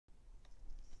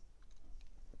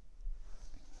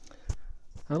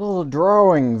A little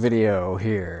drawing video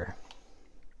here.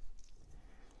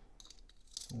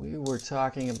 We were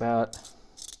talking about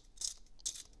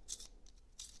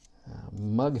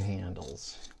mug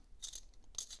handles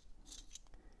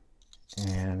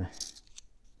and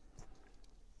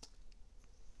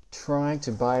trying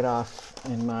to bite off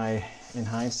in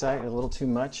hindsight a little too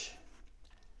much.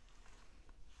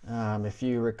 If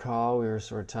you recall, we were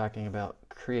sort of talking about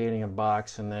creating a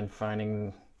box and then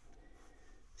finding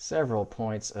several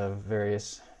points of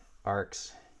various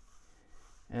arcs,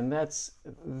 and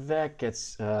that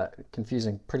gets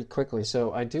confusing pretty quickly.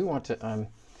 So I do want to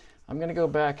I'm going to go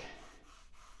back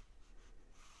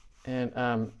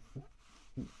and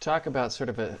talk about sort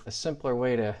of a simpler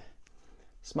way to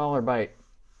smaller bite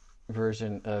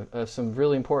version of some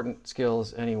really important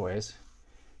skills anyways,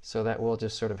 so that will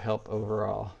just sort of help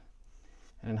overall.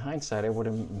 And in hindsight, I would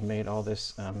have made all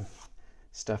this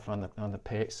stuff on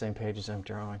the same page as I'm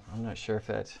drawing. I'm not sure if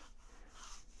that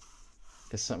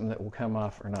is something that will come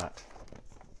off or not.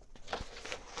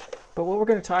 But what we're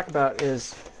going to talk about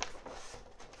is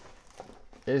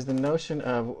the notion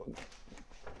of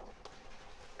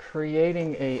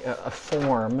creating a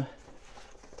form,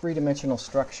 three-dimensional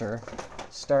structure,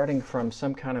 starting from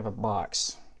some kind of a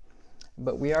box.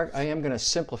 But I am going to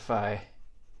simplify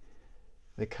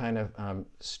the kind of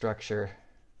structure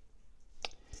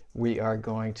we are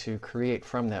going to create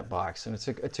from that box. And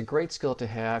it's a great skill to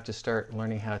have to start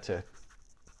learning how to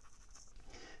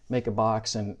make a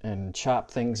box and chop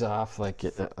things off like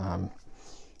it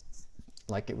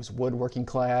was woodworking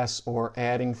class, or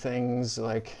adding things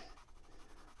like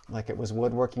it was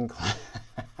woodworking class.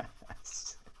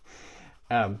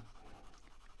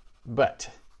 But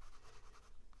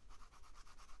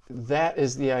that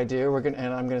is the idea.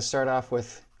 And I'm going to start off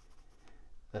with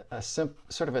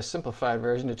sort of a simplified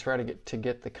version to try to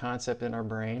get the concept in our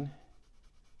brain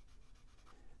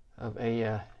of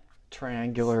a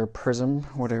triangular prism,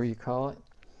 whatever you call it,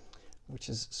 which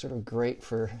is sort of great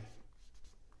for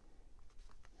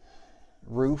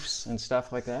roofs and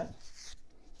stuff like that.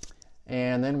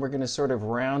 And then we're going to sort of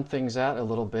round things out a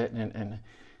little bit and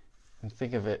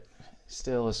think of it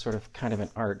still as sort of kind of an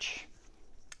arch,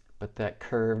 but that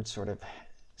curved sort of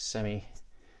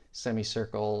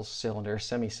semicircle, cylinder,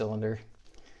 semi-cylinder.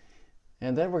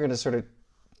 And then we're going to sort of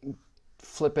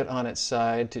flip it on its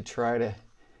side to try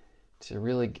to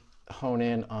really hone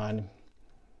in on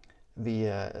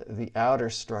the outer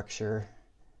structure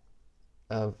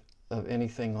of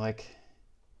anything like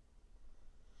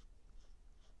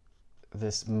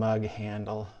this mug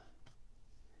handle.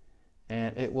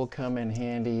 And it will come in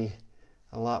handy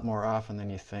a lot more often than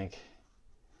you think.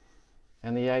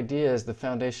 And the ideas, the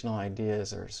foundational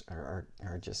ideas, are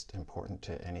just important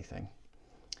to anything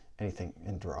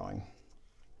in drawing.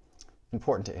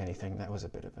 Important to anything. That was a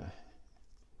bit of a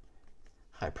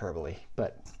hyperbole,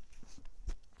 but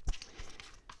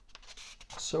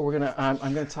so I'm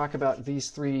gonna talk about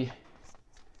these three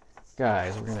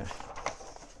guys. We're gonna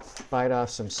bite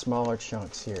off some smaller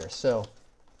chunks here. So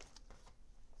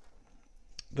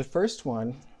the first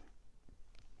one,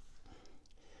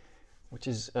 which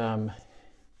is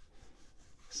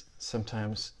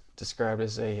sometimes described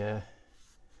as a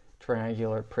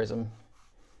triangular prism,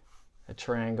 a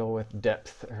triangle with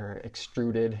depth or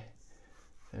extruded.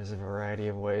 There's a variety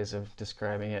of ways of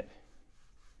describing it.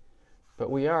 But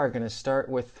we are going to start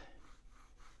with,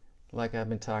 like I've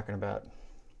been talking about,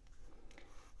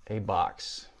 a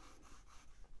box.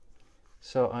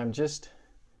 So I'm just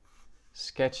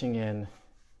sketching in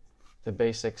the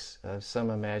basics of some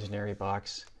imaginary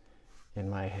box in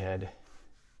my head.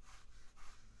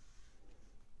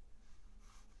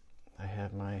 I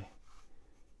have my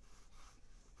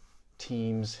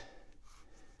teams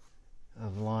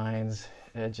of lines,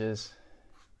 edges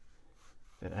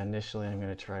that initially I'm going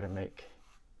to try to make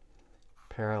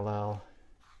parallel,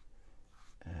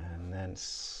 and then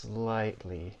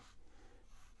slightly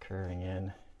curving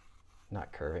in,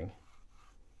 not curving,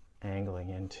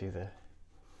 angling into the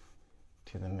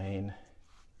main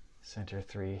center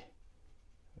three.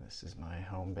 This is my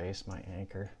home base, my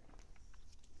anchor.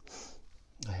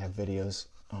 I have videos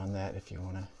on that. If you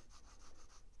want to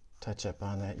touch up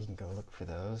on that, you can go look for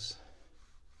those.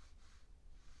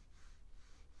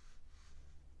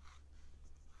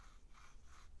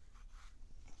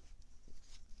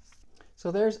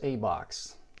 So there's a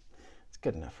box. It's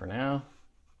good enough for now.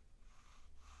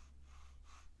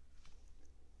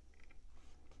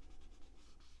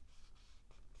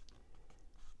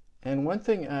 And one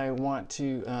thing I want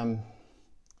to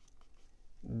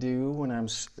do when I'm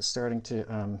starting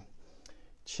to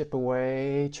chip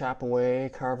away, chop away,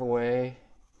 carve away,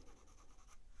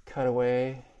 cut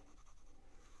away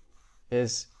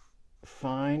is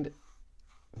find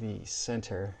the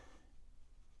center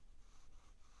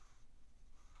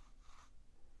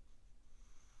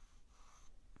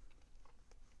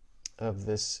of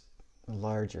this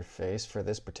larger face for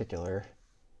this particular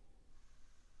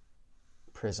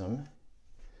prism.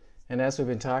 And as we've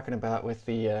been talking about with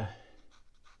the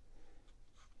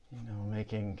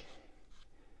making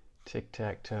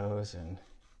tic-tac-toes and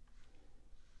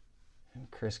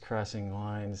crisscrossing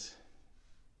lines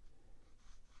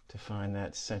to find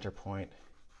that center point.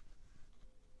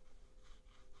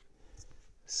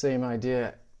 Same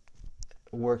idea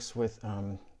works with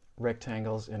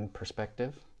rectangles in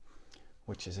perspective,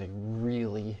 which is a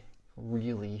really,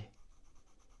 really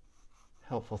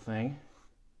helpful thing.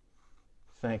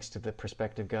 Thanks to the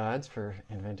perspective gods for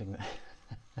inventing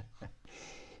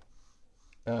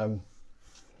that.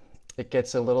 It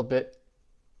gets a little bit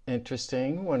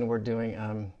interesting when we're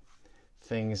doing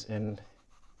things in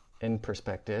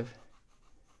perspective,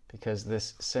 because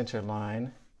this center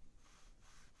line,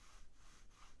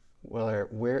 well,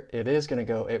 where it is going to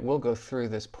go, it will go through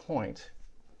this point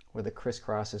where the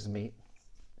crisscrosses meet,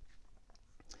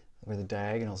 where the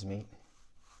diagonals meet.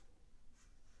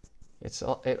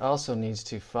 It also needs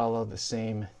to follow the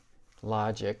same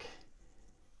logic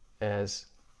as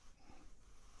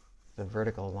the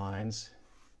vertical lines.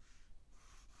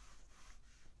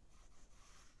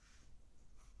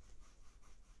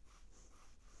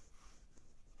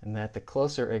 And that the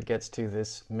closer it gets to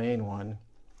this main one,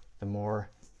 the more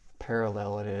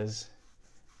parallel it is,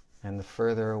 and the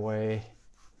further away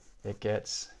it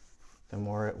gets, the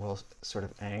more it will sort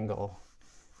of angle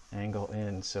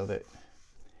in, so that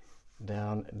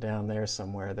down there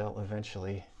somewhere they'll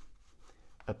eventually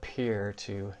appear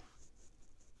to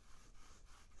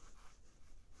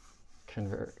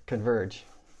converge.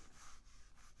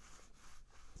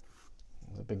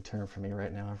 It's a big term for me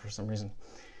right now for some reason.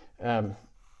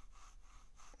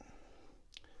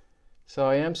 So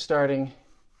I am starting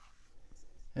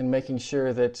and making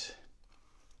sure that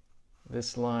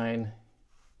this line,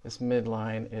 this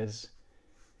midline, is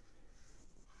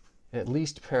at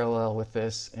least parallel with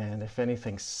this, and if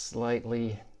anything,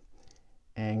 slightly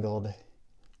angled,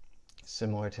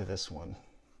 similar to this one.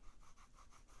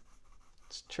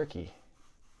 It's tricky.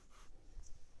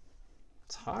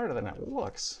 It's harder than it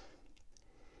looks.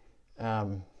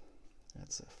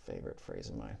 That's a favorite phrase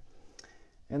of mine.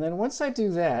 And then once I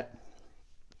do that,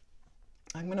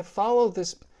 I'm going to follow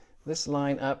this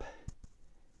line up,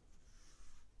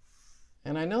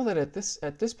 and I know that at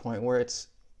this point where it's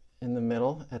in the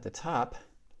middle at the top,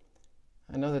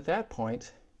 I know that that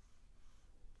point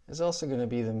is also going to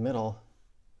be the middle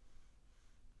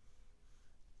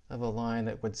of a line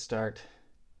that would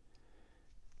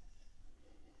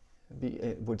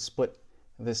it would split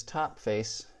this top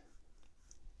face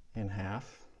in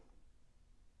half.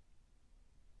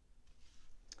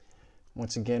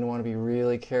 Once again, want to be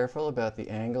really careful about the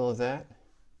angle of that.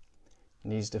 It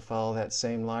needs to follow that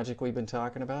same logic we've been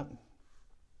talking about.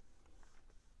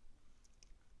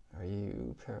 Are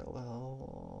you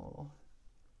parallel?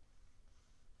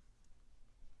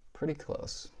 Pretty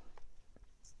close.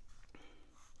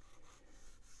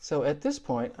 So at this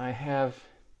point, I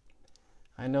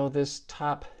know this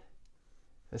top,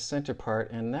 the center part,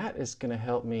 and that is going to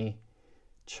help me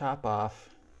chop off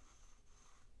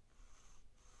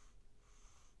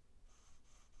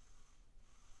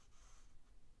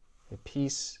a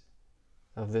piece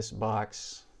of this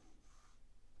box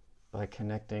by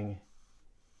connecting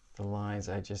the lines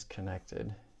I just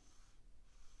connected.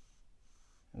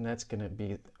 And that's going to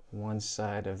be one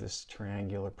side of this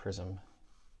triangular prism.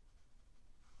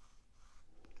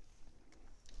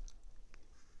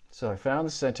 So I found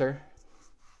the center.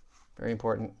 Very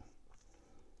important.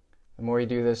 The more you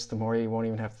do this, the more you won't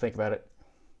even have to think about it.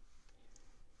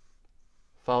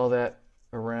 Follow that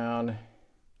around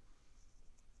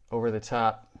over the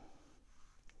top,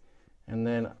 and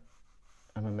then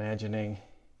I'm imagining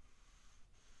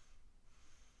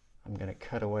I'm going to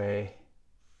cut away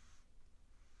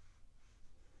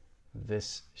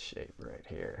this shape right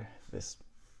here, this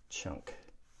chunk.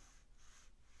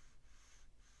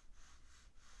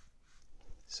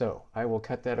 So I will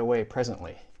cut that away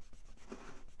presently.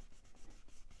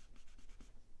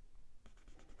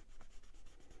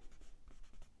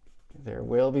 There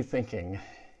will be thinking,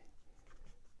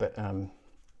 but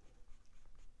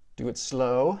do it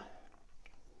slow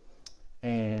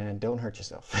and don't hurt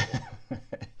yourself.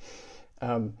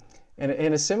 And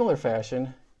in a similar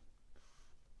fashion,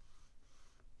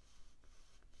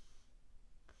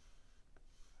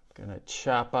 I'm going to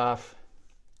chop off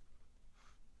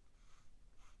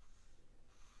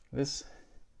this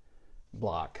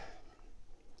block.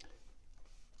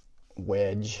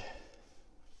 wedge,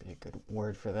 be a good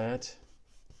word for that.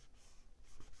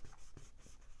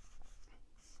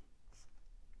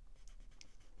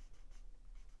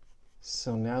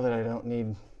 So now that I don't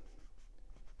need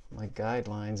my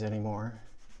guidelines anymore,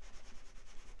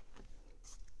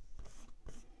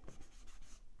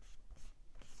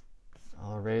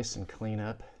 I'll erase and clean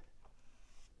up.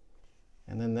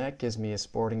 And then that gives me a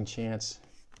sporting chance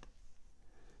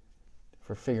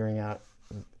for figuring out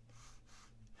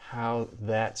how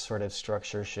that sort of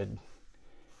structure should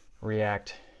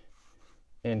react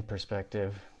in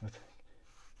perspective, with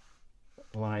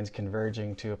lines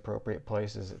converging to appropriate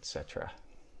places, etc.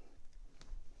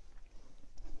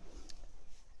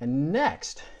 And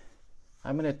next,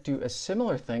 I'm going to do a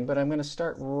similar thing, but I'm going to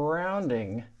start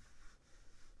rounding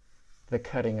the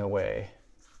cutting away.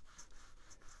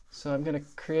 So I'm going to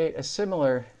create a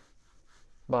similar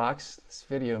box. This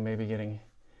video may be getting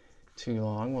too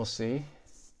long, we'll see.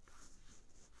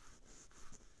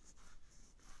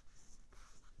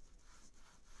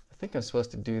 I think I'm supposed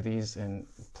to do these and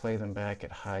play them back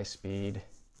at high speed.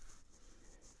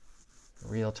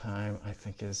 Real time, I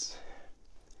think, is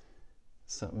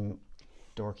something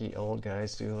dorky old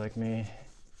guys do like me.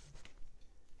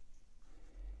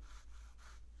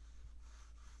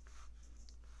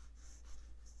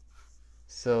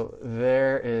 So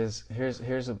there is,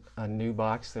 here's a new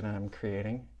box that I'm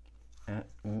creating. Let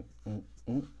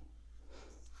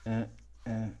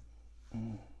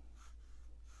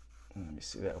me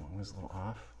see, that one was a little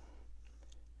off.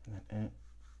 And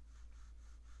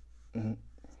then,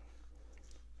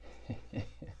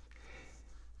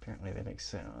 apparently they make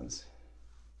sounds.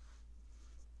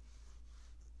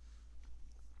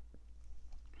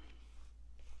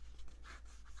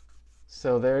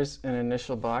 So there's an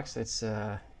initial box that's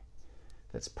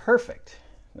perfect.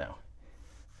 Now,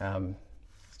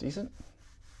 it's decent,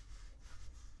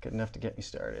 good enough to get me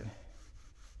started.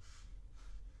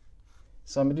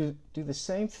 So I'm going to do the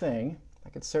same thing. I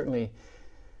could certainly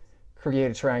create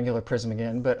a triangular prism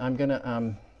again, but I'm going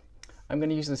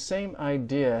to use the same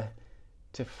idea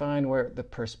to find where the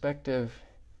perspective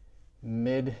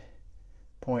mid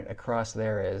point across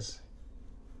there is.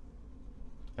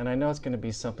 And I know it's going to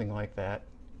be something like that,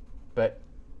 but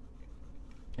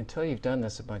until you've done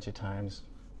this a bunch of times,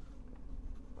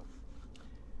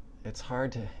 it's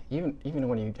hard to, even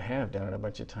when you have done it a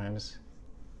bunch of times,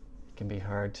 it can be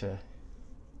hard to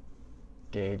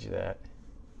gauge that.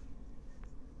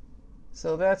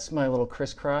 So that's my little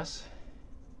crisscross.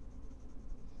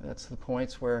 That's the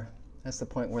point where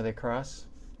they cross.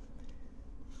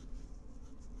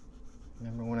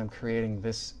 Remember when I'm creating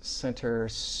this center,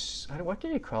 what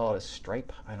can you call it, a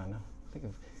stripe? I don't know. Think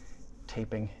of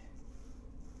taping.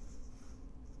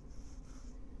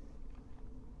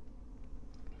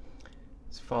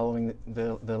 It's following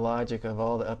the logic of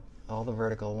all the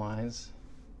vertical lines.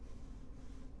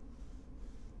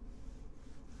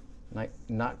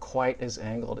 Not quite as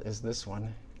angled as this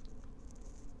one,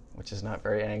 which is not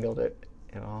very angled at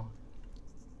all,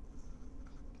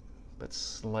 but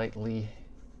slightly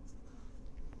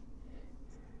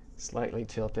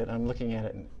tilted. I'm looking at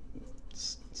it and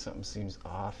something seems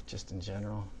off just in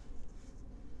general.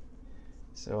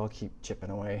 So I'll keep chipping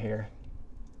away here.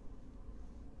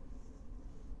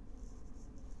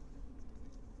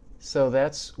 So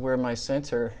that's where my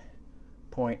center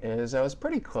point is. I was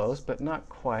pretty close, but not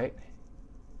quite.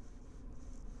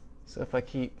 So if I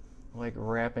keep like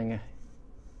wrapping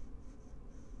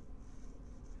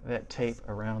that tape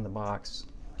around the box,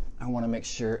 I want to make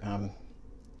sure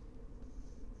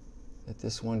that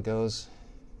this one goes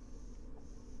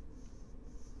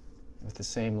with the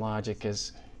same logic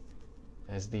as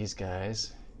these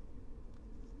guys.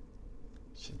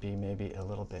 Should be maybe a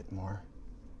little bit more.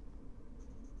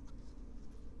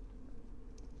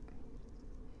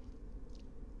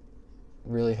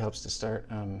 Really helps to start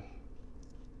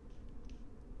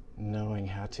knowing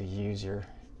how to use your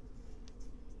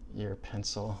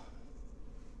pencil,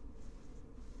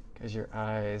 because your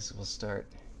eyes will start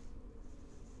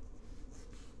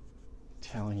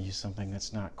telling you something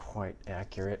that's not quite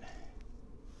accurate.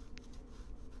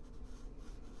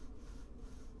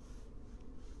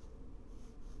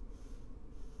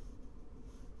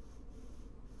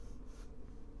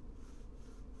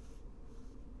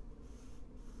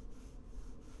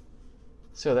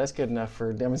 So that's good enough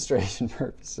for demonstration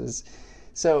purposes.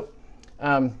 So,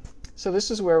 so this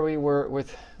is where we were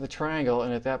with the triangle,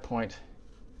 and at that point,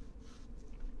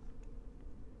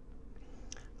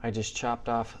 I just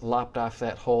lopped off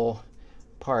that whole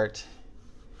part.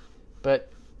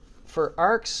 But for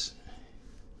arcs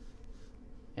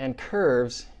and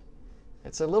curves,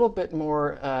 it's a little bit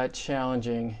more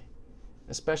challenging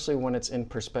especially when it's in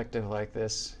perspective like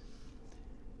this.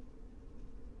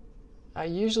 I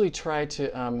usually try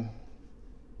to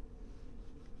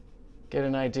get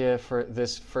an idea for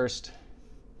this first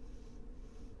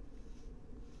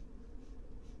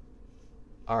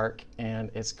arc,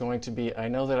 and it's going to be, I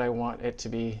know that I want it to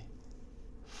be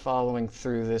following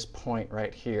through this point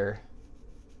right here.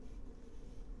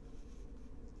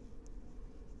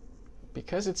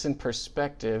 Because it's in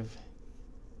perspective,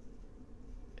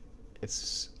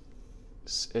 it's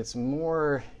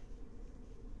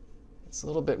a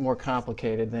little bit more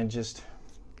complicated than just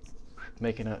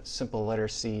making a simple letter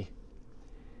C.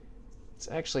 It's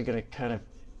actually going to kind of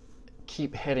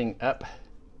keep heading up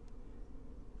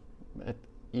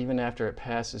even after it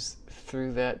passes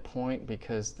through that point,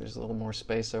 because there's a little more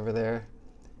space over there.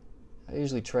 I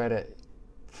usually try to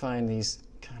find these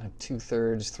kind of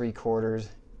 2/3, 3/4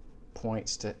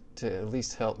 points to at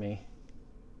least help me.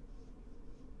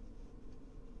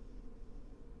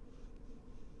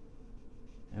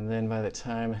 And then by the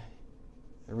time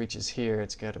it reaches here,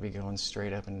 it's got to be going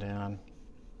straight up and down.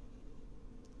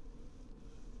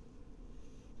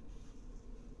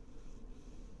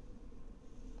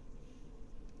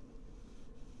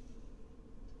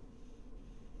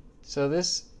 So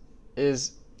this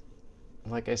is,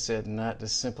 like I said, not the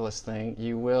simplest thing.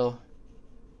 You will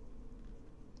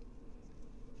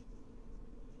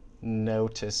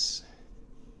notice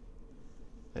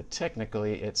that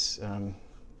technically it's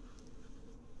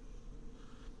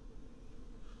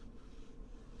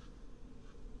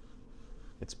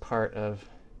part of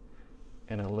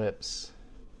an ellipse.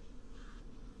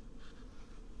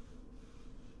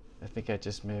 I think I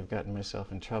just may have gotten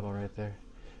myself in trouble right there.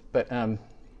 But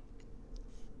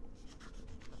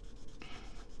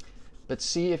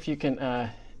see if you can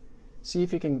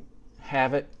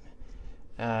have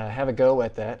a go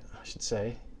at that, I should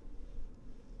say.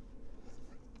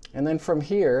 And then from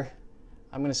here,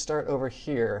 I'm going to start over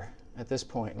here at this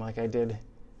point, like I did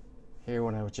here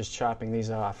when I was just chopping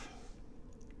these off.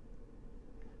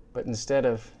 But instead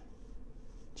of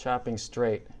chopping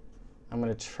straight, I'm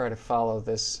going to try to follow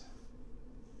this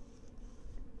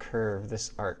curve,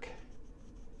 this arc,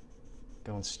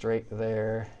 going straight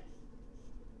there.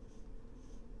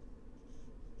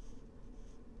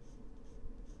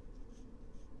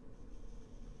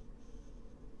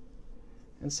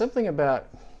 And something about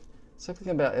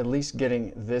at least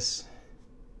getting this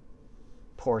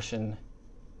portion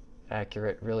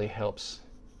accurate really helps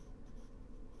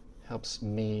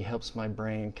my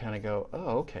brain kind of go,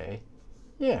 oh, okay,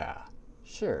 yeah,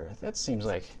 sure, that seems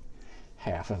like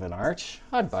half of an arch.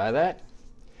 I'd buy that.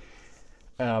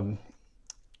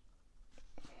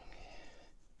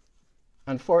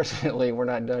 Unfortunately, we're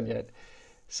not done yet.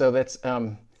 So that's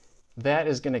that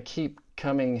is going to keep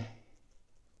coming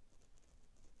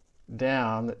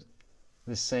down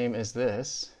the same as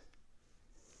this,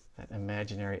 that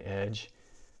imaginary edge.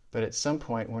 But at some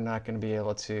point, we're not going to be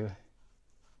able to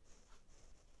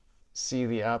see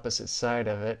the opposite side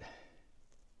of it.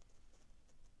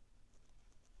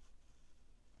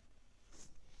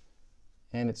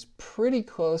 And it's pretty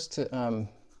close to,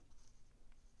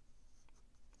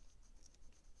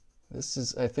 this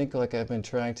is, I think, like I've been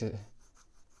trying to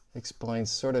explain,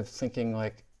 sort of thinking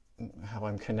like how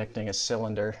I'm connecting a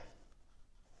cylinder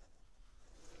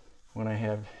when I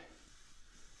have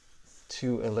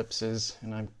two ellipses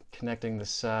and I'm connecting the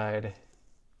side.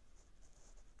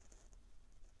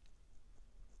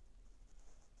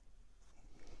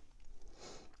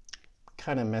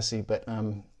 Kind of messy, but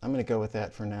I'm going to go with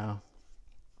that for now.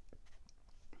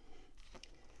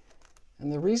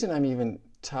 And the reason I'm even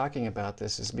talking about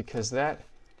this is because that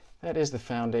is the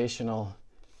foundational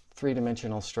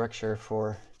three-dimensional structure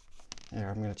for, there,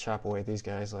 I'm going to chop away these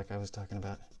guys like I was talking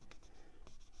about.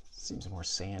 Seems more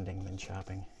sanding than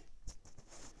chopping.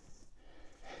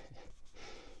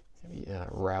 Maybe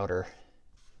routering,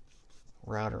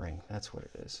 that's what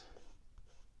it is.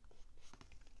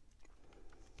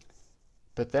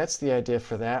 But that's the idea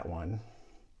for that one.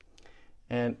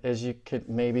 And as you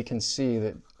can see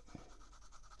that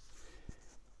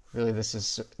really this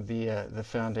is the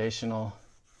foundational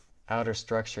outer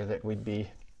structure that we'd be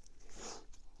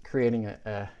creating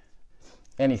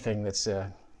anything that's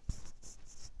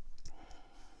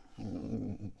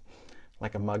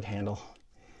like a mug handle.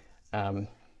 But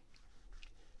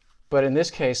in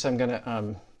this case, I'm going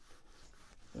to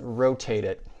rotate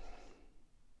it.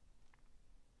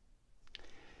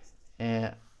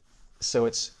 And so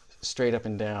it's straight up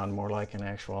and down, more like an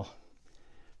actual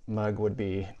mug would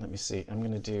be. Let me see. I'm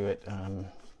going to do it a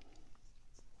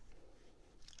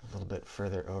little bit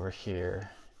further over here.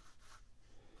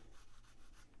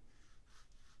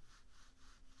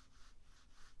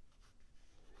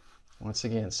 Once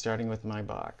again, starting with my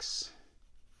box.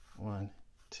 1,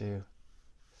 2,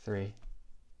 3.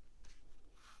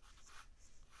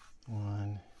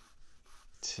 1,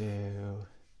 2,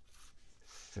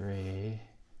 3.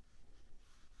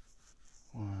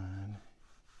 1,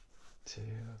 2,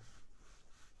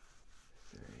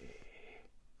 3.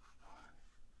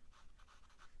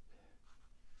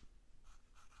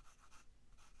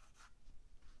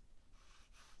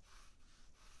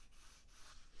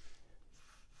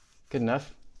 Good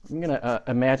enough. I'm going to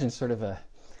imagine sort of a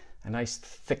nice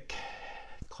thick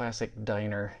classic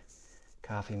diner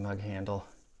coffee mug handle.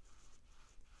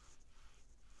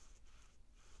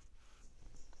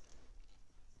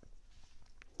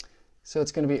 So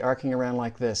it's going to be arcing around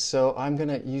like this. So I'm going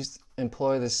to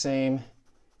employ the same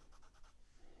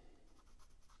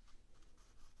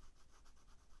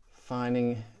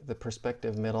finding the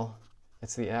perspective middle.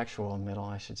 It's the actual middle,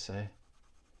 I should say.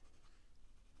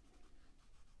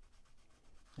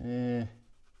 I'm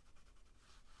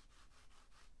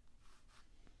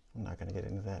not going to get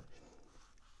into that.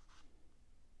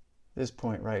 This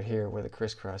point right here where the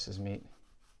crisscrosses meet.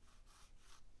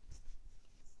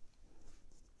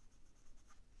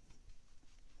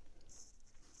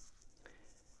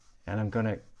 And I'm going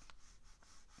to,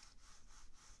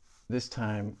 this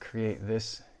time, create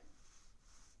this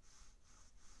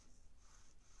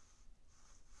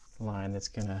line that's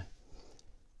going to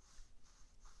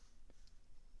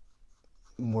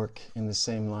work in the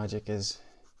same logic as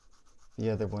the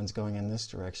other ones going in this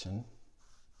direction.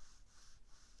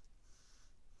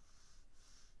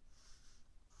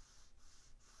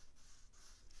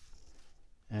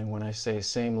 And when I say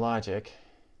same logic,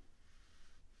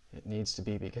 it needs to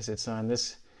be because it's on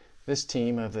this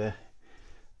team of the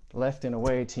left and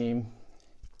away team.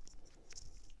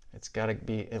 It's got to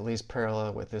be at least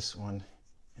parallel with this one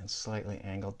and slightly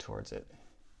angled towards it.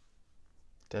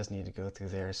 It does need to go through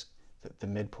there's the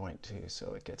midpoint too,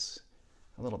 so it gets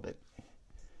a little bit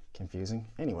confusing.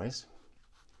 Anyways,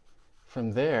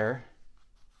 from there,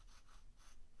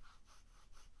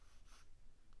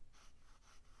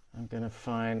 I'm going to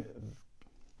find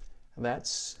that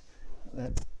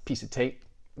piece of tape,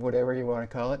 whatever you want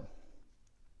to call it.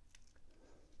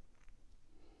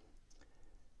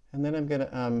 And then I'm going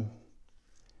to,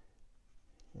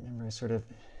 remember I sort of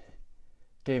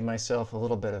gave myself a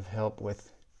little bit of help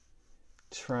with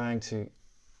trying to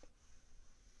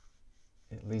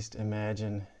at least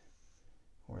imagine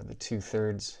where the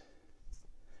 2/3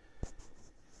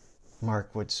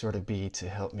 mark would sort of be to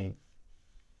help me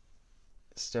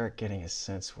start getting a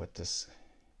sense what this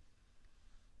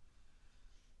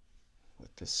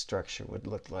structure would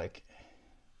look like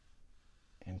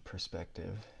in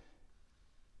perspective.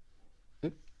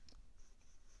 Oop.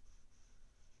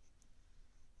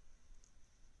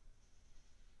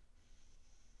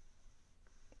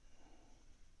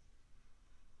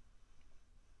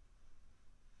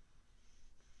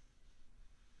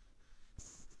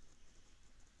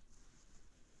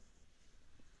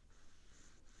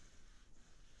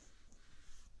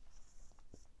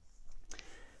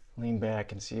 Lean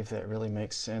back and see if that really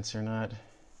makes sense or not.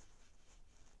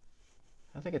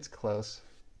 I think it's close,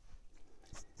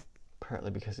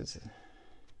 partly because it's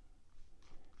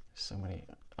so many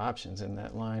options in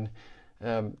that line.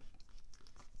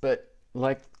 But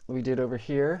like we did over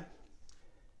here,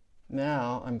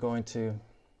 now I'm going to,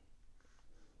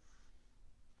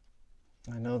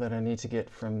 I know that I need to get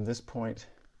from this point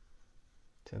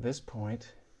to this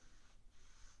point.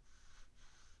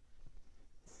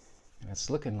 And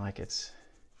it's looking like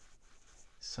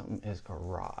something is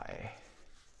awry.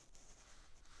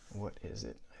 What is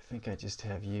it? I think I just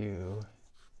have you.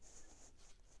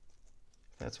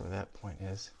 That's where that point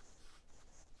is.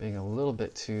 Being a little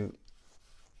bit too,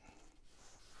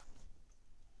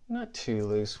 not too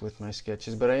loose with my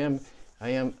sketches, but I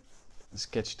am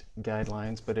sketched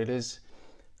guidelines, but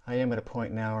I am at a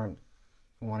point now where I'm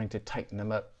wanting to tighten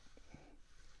them up.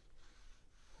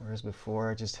 Whereas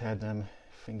before I just had them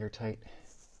finger tight.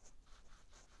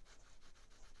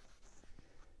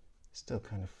 Still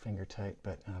kind of finger tight,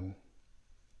 but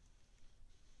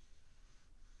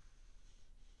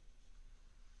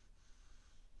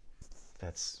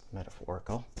that's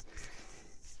metaphorical.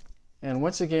 And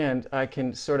once again, I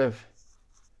can sort of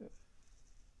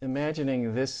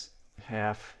imagining this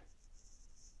half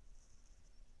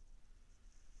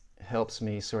helps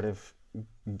me sort of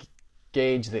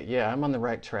gauge that, yeah, I'm on the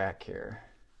right track here.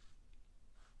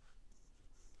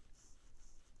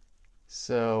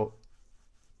 So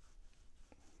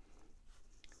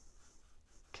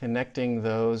connecting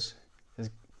those is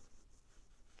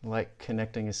like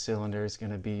connecting a cylinder is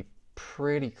going to be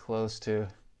pretty close to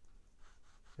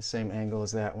the same angle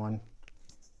as that one.